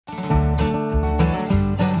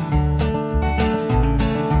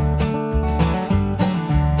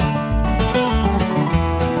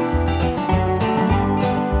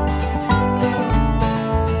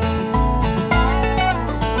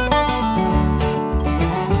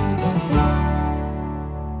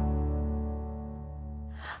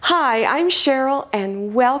Hi, I'm Cheryl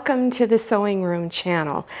and welcome to the Sewing Room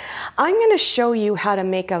channel. I'm going to show you how to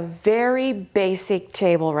make a very basic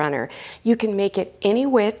table runner. You can make it any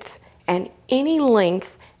width and any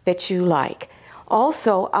length that you like.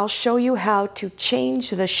 Also, I'll show you how to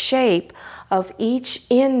change the shape of each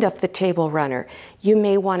end of the table runner. You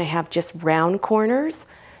may want to have just round corners,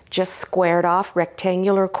 just squared off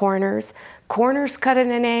rectangular corners, corners cut at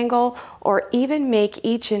an angle, or even make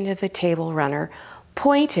each end of the table runner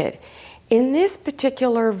pointed. In this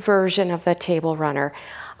particular version of the table runner,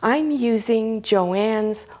 I'm using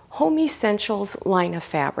Joann's Home Essentials line of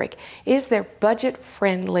fabric. It is their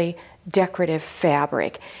budget-friendly decorative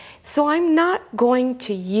fabric. So I'm not going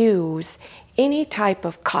to use any type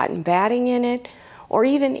of cotton batting in it or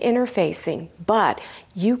even interfacing, but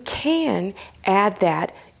you can add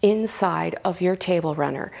that inside of your table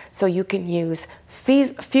runner. So you can use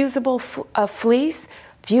fusible fleece,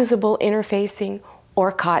 fusible interfacing, or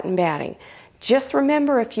cotton batting. Just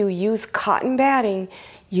remember, if you use cotton batting,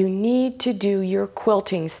 you need to do your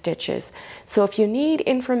quilting stitches. So if you need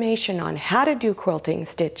information on how to do quilting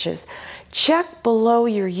stitches, check below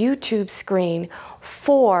your YouTube screen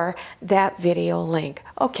for that video link.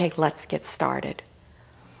 Okay, let's get started.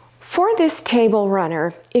 For this table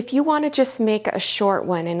runner, if you want to just make a short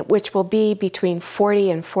one, which will be between 40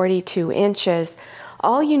 and 42 inches,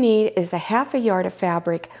 all you need is a ½ yard of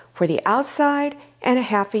fabric for the outside and a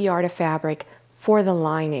 ½ yard of fabric for the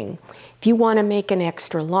lining. If you want to make an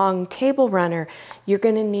extra long table runner, you're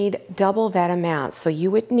going to need double that amount. So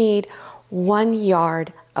you would need 1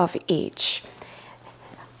 yard of each.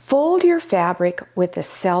 Fold your fabric with the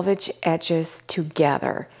selvage edges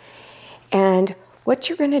together. And what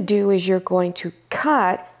you're going to do is you're going to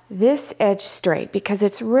cut this edge straight, because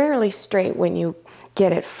it's rarely straight when you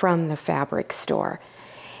get it from the fabric store.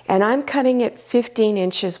 And I'm cutting it 15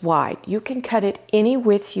 inches wide. You can cut it any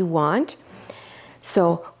width you want.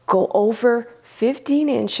 So go over 15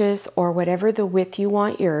 inches or whatever the width you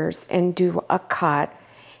want yours and do a cut.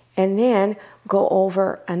 And then go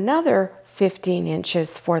over another 15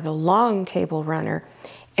 inches for the long table runner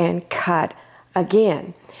and cut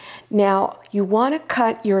again. Now you want to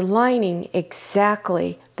cut your lining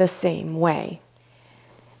exactly the same way.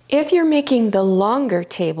 If you're making the longer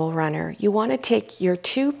table runner, you want to take your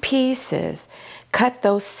two pieces, cut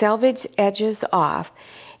those selvage edges off,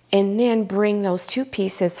 and then bring those two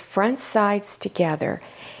pieces front sides together.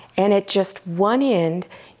 And at just one end,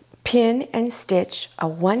 pin and stitch a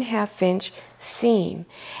 1/2 inch seam.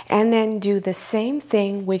 And then do the same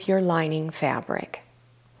thing with your lining fabric.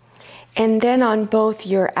 And then on both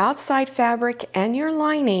your outside fabric and your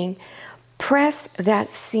lining, press that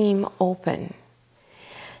seam open.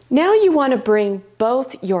 Now you want to bring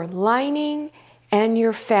both your lining and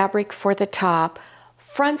your fabric for the top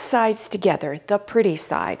front sides together, the pretty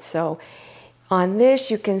side. So on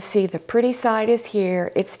this you can see the pretty side is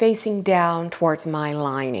here, it's facing down towards my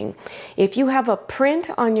lining. If you have a print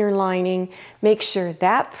on your lining, make sure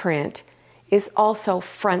that print is also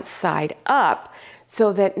front side up,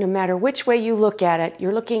 so that no matter which way you look at it,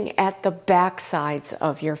 you're looking at the back sides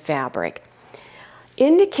of your fabric.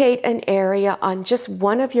 Indicate an area on just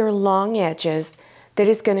one of your long edges that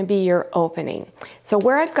is going to be your opening. So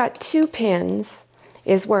where I've got two pins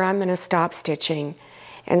is where I'm going to stop stitching.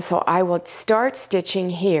 And so I will start stitching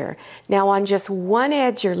here. Now on just one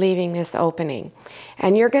edge you're leaving this opening.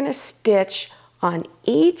 And you're going to stitch on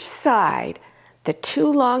each side, the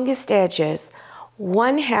two longest edges,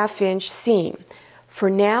 1/2 inch seam. For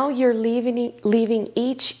now you're leaving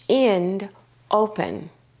each end open.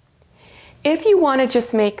 If you want to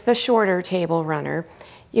just make the shorter table runner,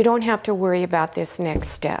 you don't have to worry about this next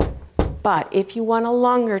step. But if you want a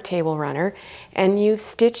longer table runner and you've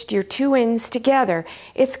stitched your two ends together,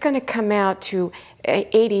 it's going to come out to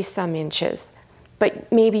 80 some inches.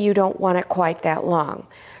 But maybe you don't want it quite that long.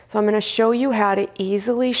 So I'm going to show you how to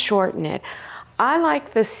easily shorten it. I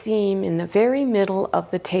like the seam in the very middle of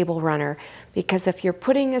the table runner, because if you're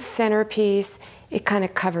putting a centerpiece, it kind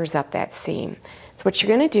of covers up that seam. So what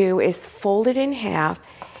you're going to do is fold it in half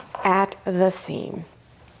at the seam.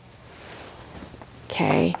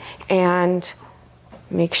 Okay, and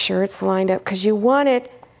make sure it's lined up, because you want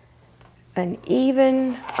it an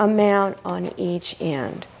even amount on each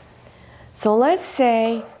end. So let's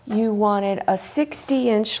say you wanted a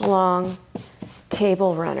 60-inch long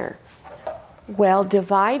table runner. Well,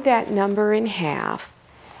 divide that number in half,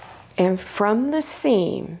 and from the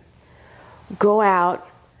seam, go out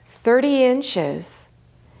 30 inches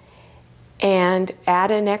and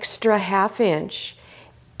add an extra 1/2 inch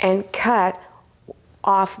and cut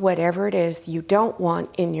off whatever it is you don't want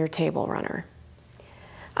in your table runner.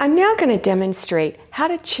 I'm now going to demonstrate how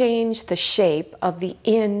to change the shape of the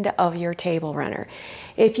end of your table runner.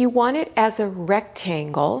 If you want it as a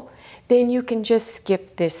rectangle, then you can just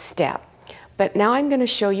skip this step. But now I'm going to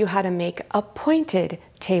show you how to make a pointed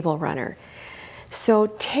table runner. So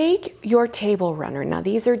take your table runner, now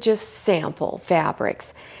these are just sample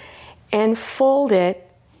fabrics, and fold it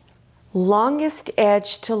longest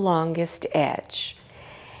edge to longest edge.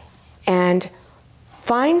 And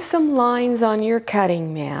find some lines on your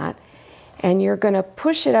cutting mat, and you're going to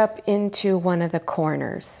push it up into one of the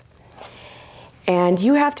corners. And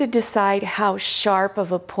you have to decide how sharp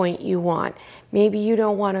of a point you want. Maybe you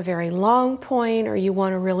don't want a very long point, or you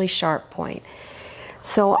want a really sharp point.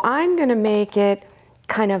 So I'm going to make it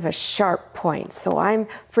kind of a sharp point. So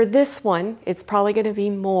for this one, it's probably going to be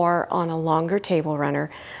more on a longer table runner.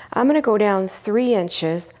 I'm going to go down 3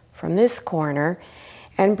 inches from this corner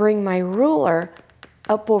and bring my ruler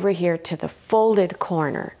up over here to the folded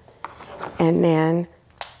corner, and then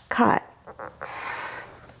cut.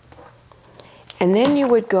 And then you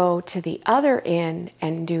would go to the other end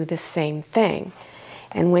and do the same thing.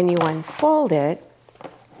 And when you unfold it,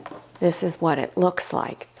 this is what it looks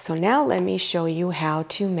like. So now let me show you how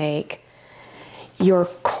to make your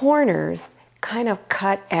corners kind of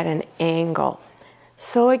cut at an angle.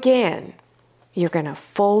 So again, you're going to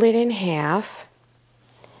fold it in half,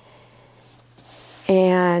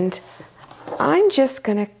 and I'm just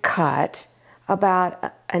going to cut about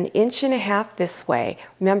 1.5 inches this way.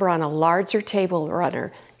 Remember, on a larger table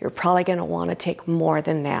runner, you're probably going to want to take more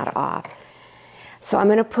than that off. So I'm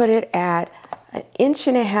going to put it at 1.5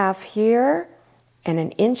 inches here and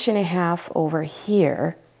 1.5 inches over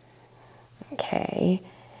here. Okay,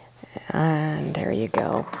 and there you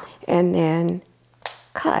go. And then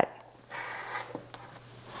cut.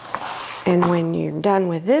 And when you're done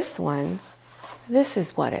with this one, this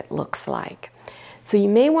is what it looks like. So you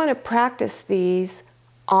may want to practice these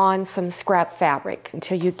on some scrap fabric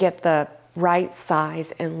until you get the right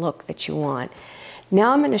size and look that you want.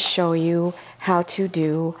 Now I'm going to show you how to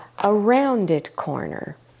do a rounded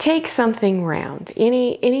corner. Take something round,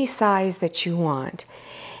 any size that you want.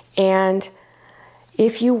 And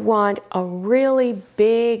if you want a really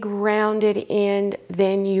big rounded end,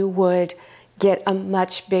 then you would get a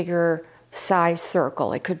much bigger size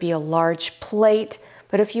circle. It could be a large plate,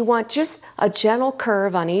 but if you want just a gentle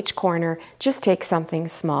curve on each corner, just take something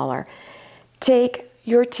smaller. Take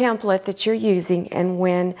your template that you're using, and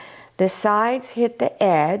when the sides hit the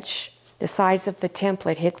edge, the sides of the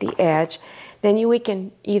template hit the edge, then we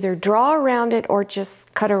can either draw around it or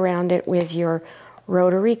just cut around it with your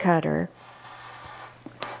rotary cutter,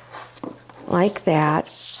 like that.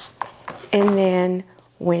 And then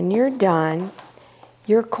when you're done,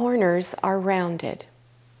 your corners are rounded.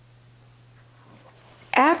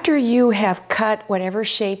 After you have cut whatever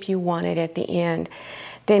shape you wanted at the end,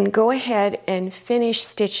 then go ahead and finish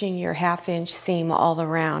stitching your 1/2 inch seam all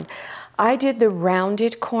around. I did the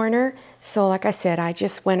rounded corner, so like I said, I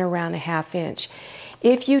just went around 1/2 inch.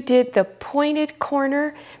 If you did the pointed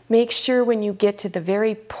corner, make sure when you get to the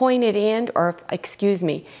very pointed end, or excuse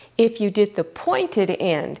me, if you did the pointed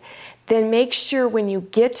end, then make sure when you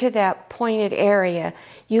get to that pointed area,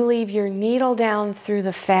 you leave your needle down through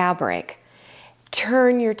the fabric.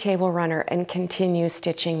 Turn your table runner and continue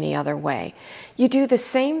stitching the other way. You do the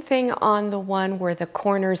same thing on the one where the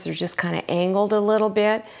corners are just kind of angled a little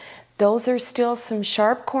bit. Those are still some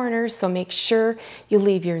sharp corners, so make sure you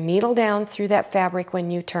leave your needle down through that fabric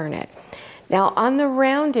when you turn it. Now on the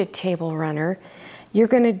rounded table runner, you're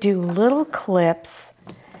going to do little clips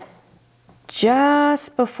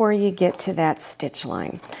just before you get to that stitch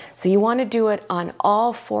line. So you want to do it on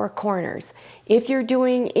all 4 corners. If you're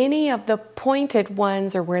doing any of the pointed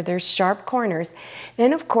ones or where there's sharp corners,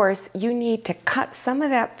 then of course you need to cut some of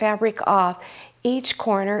that fabric off each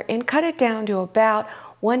corner and cut it down to about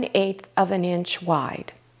 1/8 of an inch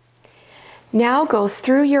wide. Now go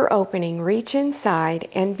through your opening, reach inside,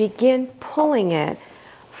 and begin pulling it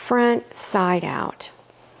front side out.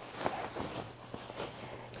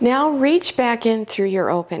 Now reach back in through your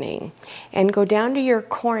opening and go down to your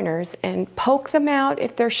corners and poke them out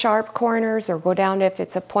if they're sharp corners, or go down if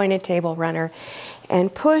it's a pointed table runner,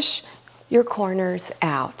 and push your corners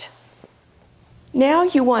out. Now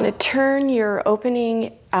you want to turn your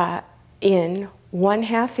opening in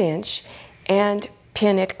 1/2 inch and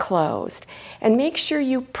pin it closed. And make sure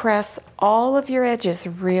you press all of your edges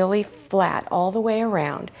really flat all the way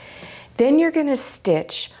around. Then you're going to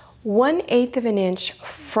stitch 1/8 of an inch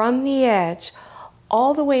from the edge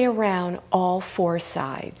all the way around all 4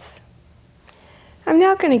 sides. I'm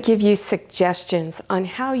now going to give you suggestions on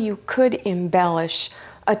how you could embellish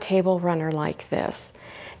a table runner like this.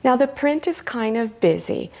 Now the print is kind of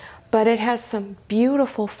busy, but it has some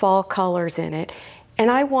beautiful fall colors in it, and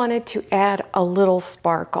I wanted to add a little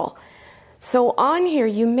sparkle. So on here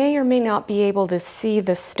you may or may not be able to see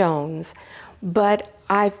the stones, but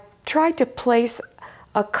I've tried to place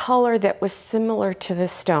a color that was similar to the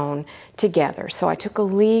stone together. So I took a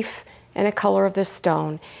leaf and a color of the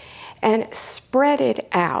stone and spread it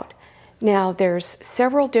out. Now there's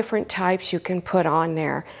several different types you can put on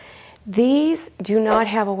there. These do not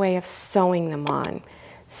have a way of sewing them on,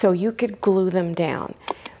 so you could glue them down.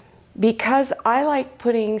 Because I like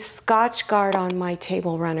putting Scotchgard on my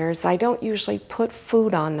table runners, I don't usually put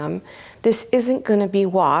food on them. This isn't going to be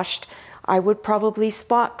washed. I would probably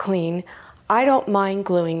spot clean. I don't mind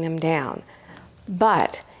gluing them down.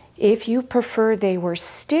 But if you prefer they were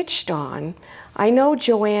stitched on, I know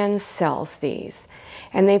Joann sells these,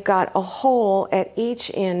 and they've got a hole at each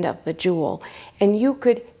end of the jewel, and you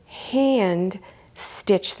could hand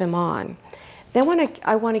stitch them on. Then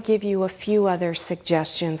I want to give you a few other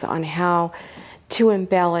suggestions on how to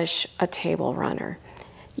embellish a table runner.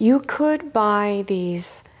 You could buy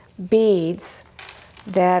these beads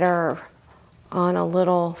that are on a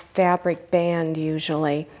little fabric band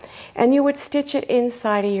usually, and you would stitch it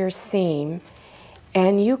inside of your seam,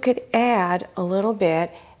 and you could add a little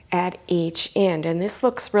bit at each end, and this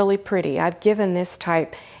looks really pretty. I've given this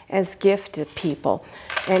type as gift to people,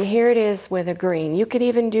 and here it is with a green. You could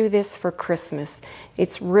even do this for Christmas.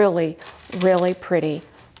 It's really, really pretty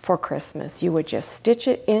for Christmas. You would just stitch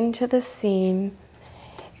it into the seam,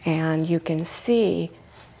 and you can see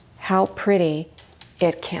how pretty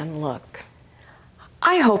it can look.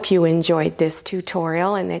 I hope you enjoyed this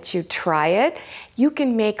tutorial and that you try it. You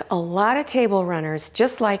can make a lot of table runners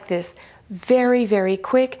just like this very, very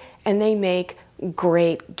quick, and they make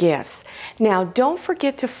great gifts. Now, don't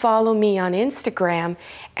forget to follow me on Instagram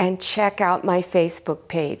and check out my Facebook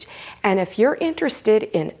page. And if you're interested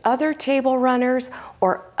in other table runners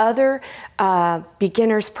or other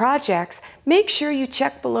beginners projects, make sure you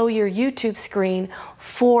check below your YouTube screen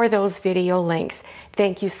for those video links.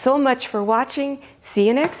 Thank you so much for watching. See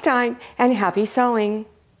you next time, and happy sewing.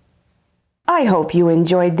 I hope you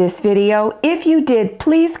enjoyed this video. If you did,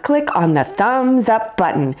 please click on the thumbs up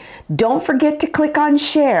button. Don't forget to click on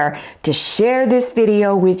share to share this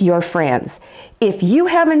video with your friends. If you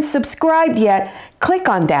haven't subscribed yet, click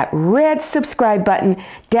on that red subscribe button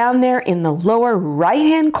down there in the lower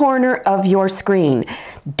right-hand corner of your screen.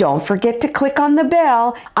 Don't forget to click on the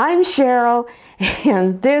bell. I'm Cheryl,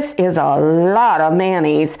 and this is a lot of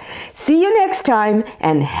mayonnaise. See you next time,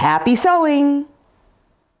 and happy sewing!